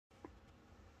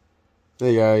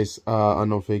Hey guys,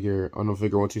 unknown figure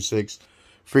 126,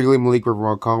 Freely Malik with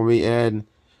Ron Call Me, and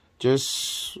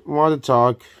just wanted to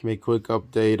talk, make a quick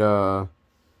update,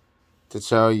 to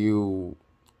tell you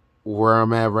where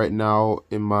I'm at right now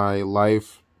in my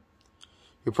life.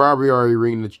 You're probably already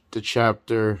reading the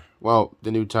chapter, well, the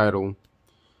new title,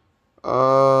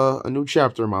 a new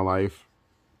chapter in my life.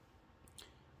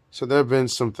 So there have been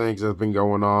some things that have been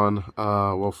going on.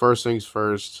 Well, first things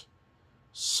first,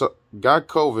 got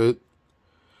COVID.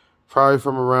 Probably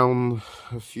from around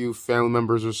a few family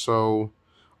members or so,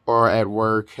 or at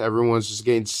work. Everyone's just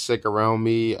getting sick around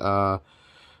me. My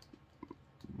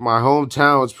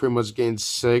hometown is pretty much getting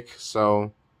sick,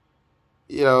 so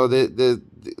these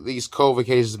COVID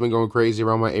cases have been going crazy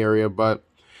around my area. But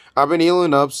I've been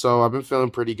healing up, so I've been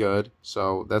feeling pretty good.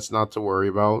 So that's not to worry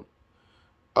about.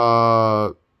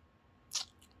 But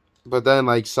then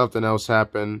like something else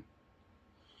happened,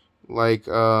 like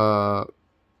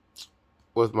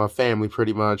with my family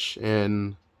pretty much,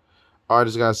 and all I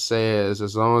just gotta say is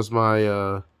as long as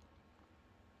my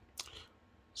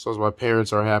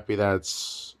parents are happy,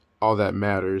 that's all that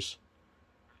matters.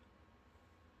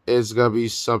 It's gonna be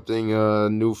something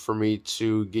new for me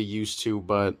to get used to,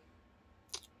 but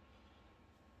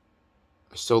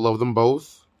I still love them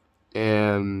both,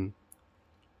 and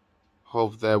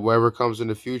hope that whatever comes in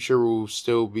the future will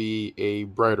still be a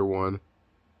brighter one.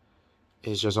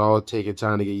 It's just all taking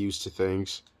time to get used to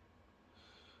things.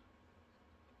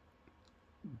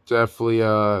 Definitely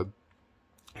had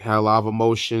a lot of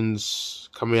emotions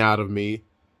coming out of me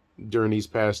during these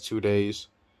past 2 days.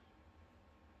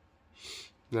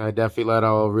 And I definitely let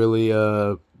out a really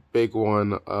big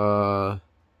one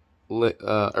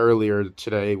earlier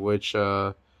today, which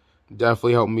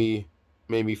definitely helped me,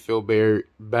 made me feel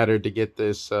better to get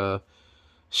this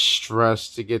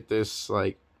stress, to get this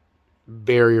like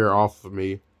barrier off of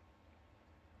me.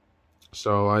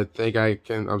 So I think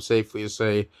I'm safely to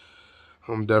say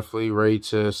I'm definitely ready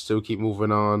to still keep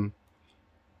moving on,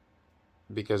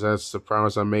 because that's the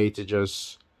promise I made, to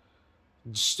just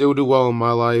still do well in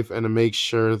my life and to make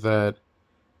sure that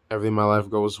everything in my life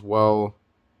goes well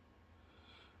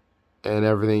and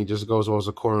everything just goes well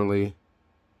accordingly.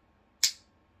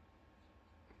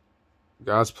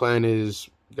 God's plan is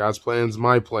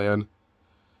my plan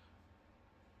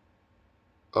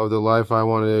of the life I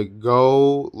want to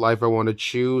go, life I want to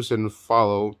choose and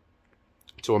follow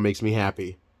to what makes me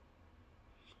happy.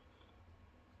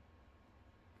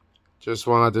 Just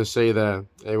wanted to say that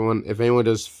if anyone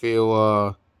does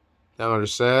feel down or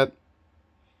sad,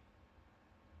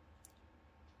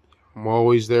 I'm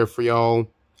always there for y'all.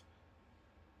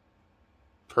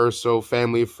 Personal,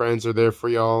 family, friends are there for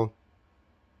y'all.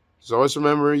 Just always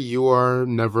remember, you are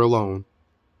never alone.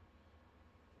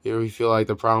 If you feel like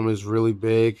the problem is really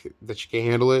big, that you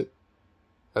can't handle it,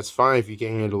 that's fine if you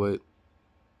can't handle it.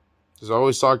 Just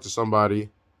always talk to somebody,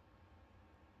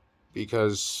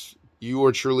 because you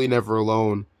are truly never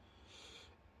alone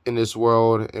in this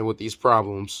world and with these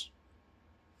problems.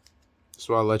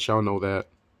 So I'll let y'all know that.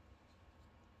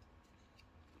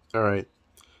 Alright.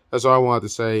 That's all I wanted to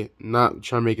say. Not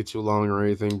trying to make it too long or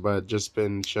anything, but just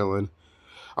been chilling.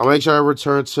 I'll make sure I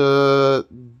return to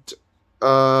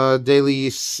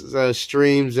daily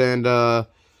streams, and oh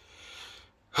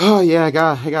yeah, I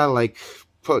gotta like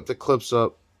put the clips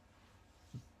up.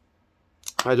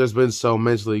 I just been so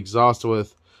mentally exhausted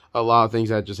with a lot of things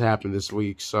that just happened this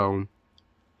week. So,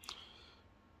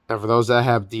 and for those that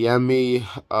have DM'd me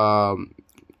when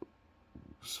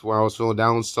I was feeling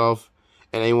down and stuff,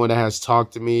 and anyone that has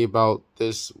talked to me about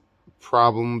this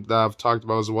problem that I've talked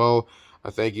about as well, I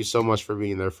thank you so much for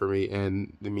being there for me,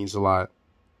 and it means a lot.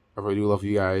 I really do love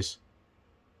you guys.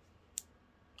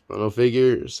 Unknown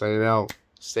Figure, signing out.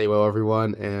 Stay well,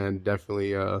 everyone, and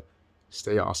definitely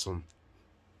stay awesome.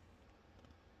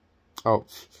 Oh,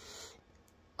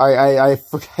 I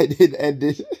forgot I didn't end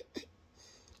it.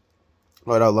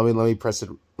 Hold on, let me press it.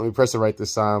 Let me press it right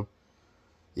this time.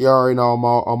 You already know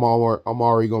I'm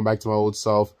already going back to my old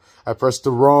self. I pressed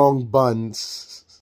the wrong buttons.